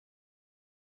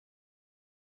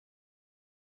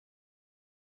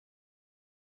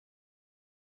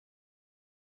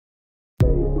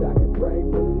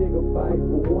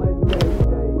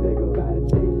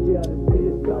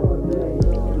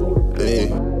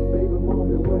Hey,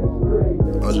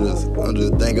 I'm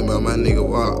just thinking about my nigga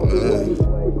Walk, man.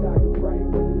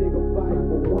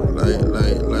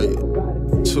 Like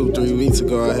 2-3 weeks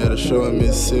ago, I had a show in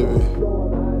Mississippi,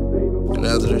 and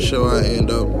after the show, I end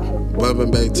up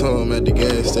bumping back to him at the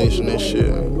gas station and shit.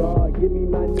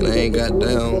 And I ain't got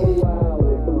down.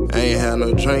 I ain't had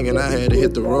no drink, and I had to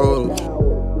hit the road.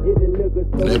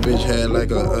 And that bitch had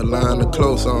like a line of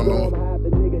close on him.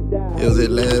 It was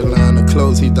that last line of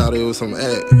close. He thought it was some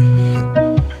act.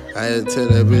 I had to tell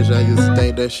that bitch I used to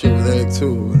think that shit was act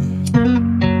too.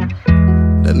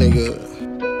 That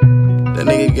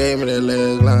nigga gave me that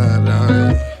last line,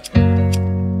 dog.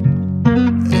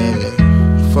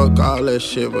 And fuck all that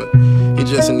shit, but he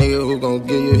just a nigga who gon'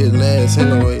 give you his last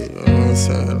anyway. You know what I'm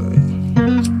saying?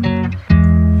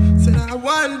 Said I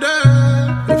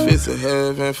wonder if it's a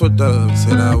heaven for dogs.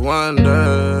 Said I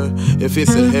wonder if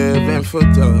it's a heaven for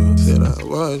dogs. Said I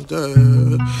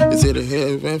wonder, is it a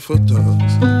heaven for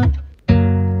dogs? Said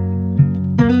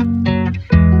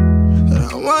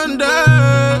I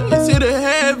wonder, is it a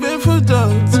heaven for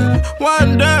dogs? Said I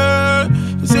wonder,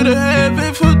 is it a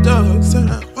heaven for dogs? Said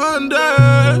I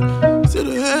wonder, is it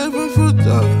a heaven for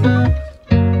dogs?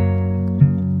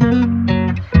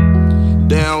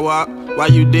 Damn, why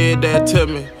you did that to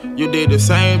me? You did the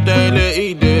same thing that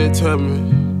he did to me.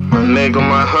 My nigga,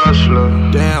 my hustler.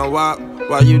 Damn, why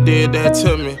you did that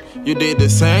to me? You did the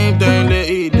same thing that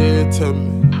he did to me.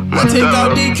 I take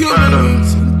out these Cuban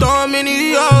links and throw them in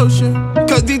the ocean,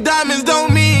 cause these diamonds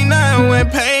don't mean nothing when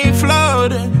pain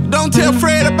floating. Don't tell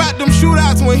Fred about them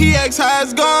shootouts when he asks how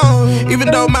it's gone.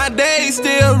 Even though my day's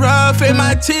still rough and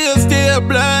my tears still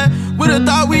blood. Would've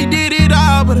thought we did it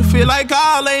all, but I feel like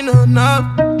all ain't enough.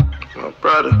 My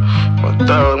brother, my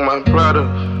thug, my brother.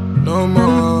 No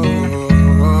more,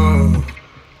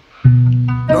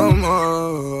 no more,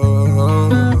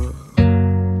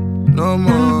 no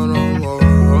more, no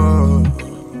more,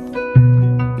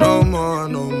 no more,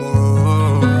 no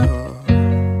more.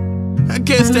 I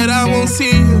guess that I won't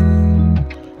see you.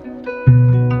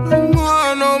 No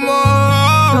more, no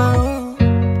more,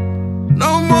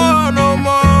 no more, no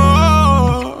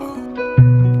more,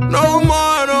 no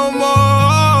more, no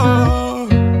more.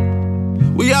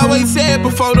 We always said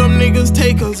before them niggas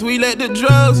take us, we let the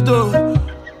drugs do it.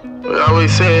 We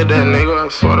always said that, nigga, I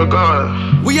swear to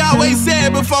God. We always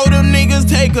said before them niggas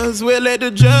take us, we'll let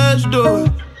the judge do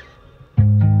it.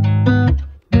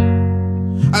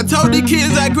 I told the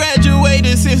kids I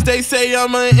graduated since they say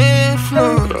I'm an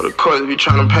influence. The courts be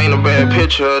trying to paint a bad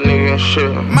picture of nigga and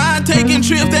shit. Mind taking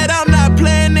trips that I'm not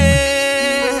planning.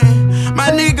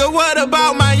 My nigga, what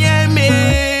about Miami?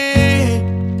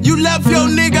 You left your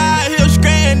nigga out here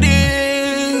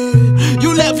stranded.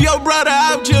 You left your brother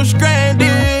out here stranded.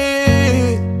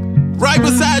 Right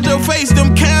beside your face,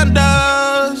 them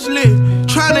candles lit.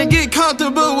 Trying to get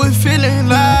comfortable with feeling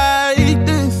like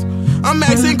this. I'm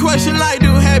asking questions like, do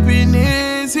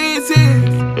happiness exist?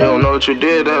 You don't know what you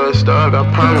did, that dog, I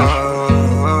promise.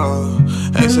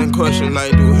 Asking questions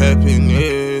like, do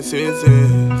happiness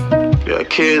exist? You got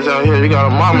kids out here, you got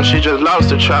a mama, she just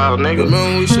lost a child, nigga.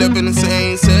 Remember we slept in the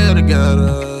same cell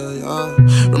together, yeah.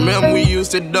 Remember we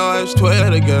used to dodge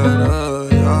 12 together,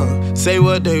 yeah. Say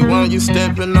what they want, you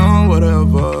stepping on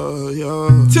whatever,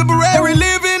 yeah. Temporary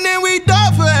living and we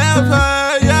die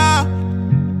forever, yeah.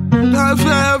 Die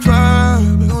forever,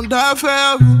 we gon' die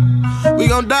forever. We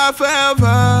gon' die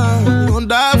forever, we gon'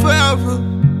 die forever.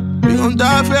 We gon'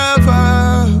 die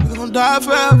forever, we gon' die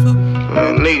forever.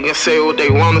 Nigga can say what they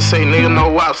wanna say, nigga know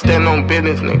why I stand on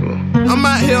business, nigga. I'm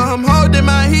out here, I'm holding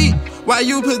my heat while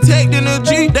you protecting the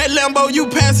G. That Lambo you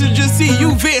passenger seat,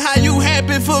 you vent how you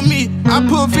happy for me. I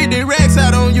put 50 racks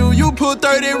out on you, you put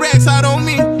 30 racks out on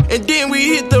me. And then we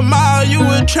hit the mall, you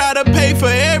would try to pay for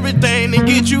everything and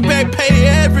get you back, pay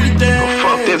everything.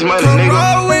 Fuck this money, nigga. Come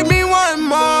roll with me one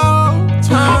more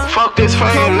time. Fuck this fame,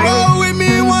 nigga. Come roll with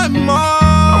me one more.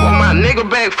 I want my nigga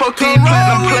back, fuck these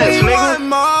platinum plaques, nigga. One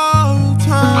more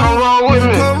time. Come roll with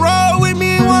me. Come roll with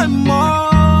me one more.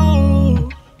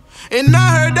 And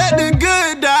I heard that the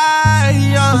good die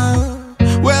young.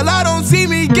 Well, I don't see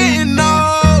me getting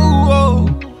old.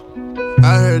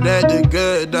 I heard that the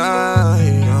good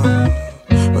die young.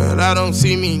 Well, I don't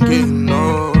see me getting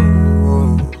old.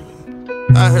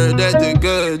 I heard that the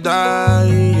good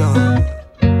die young.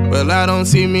 Well, I don't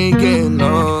see me getting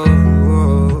old.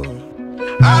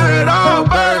 I heard all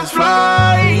birds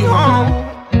fly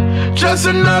home. Just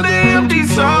another empty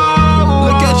soul.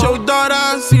 Look at your daughter,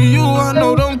 I see you. I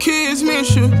know them kids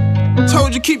miss you.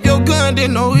 Told you keep your gun,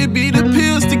 didn't know it be the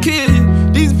pills to kill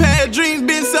you. These bad dreams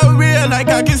been so real, feel like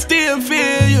I can still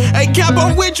feel you. Hey, Cap,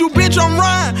 I'm with you, bitch, I'm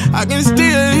riding. I can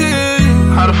still hear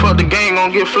you. How the fuck the gang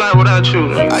gon' get fly without you,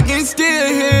 nigga? I can still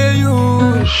hear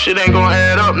you. Shit ain't gon'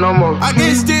 add up no more. I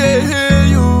can still hear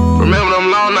you. Remember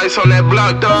them long nights on that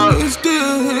block, dog? I can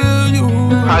still hear you.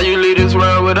 How you leave this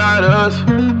world without us?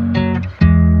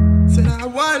 Said I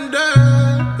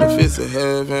wonder if it's a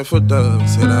heaven for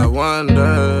doves. Said I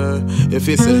wonder if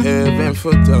it's a heaven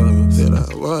for doves. Said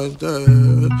I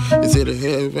wonder, is it a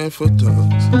heaven for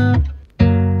doves? Said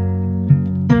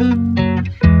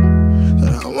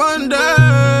I wonder,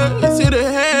 is it a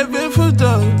heaven for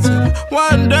doves? Said I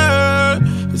wonder,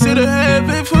 is it a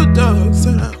heaven for doves?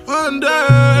 Said I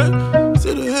wonder, is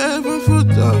it a heaven for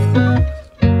doves?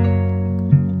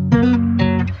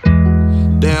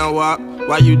 Damn,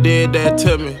 why you did that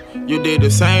to me? You did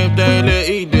the same thing that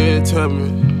he did to me.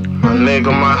 My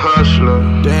nigga, my hustler.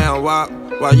 Damn,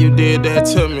 why you did that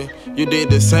to me? You did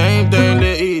the same thing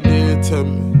that he did to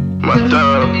me. My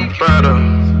thug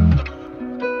brother.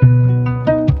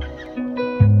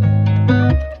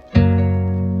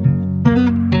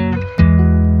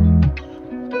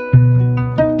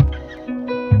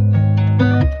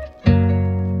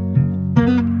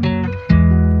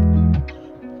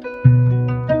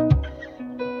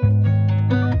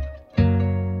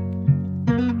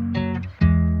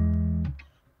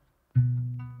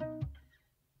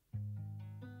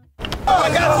 I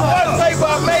got some paper,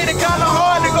 I made it kinda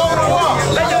hard.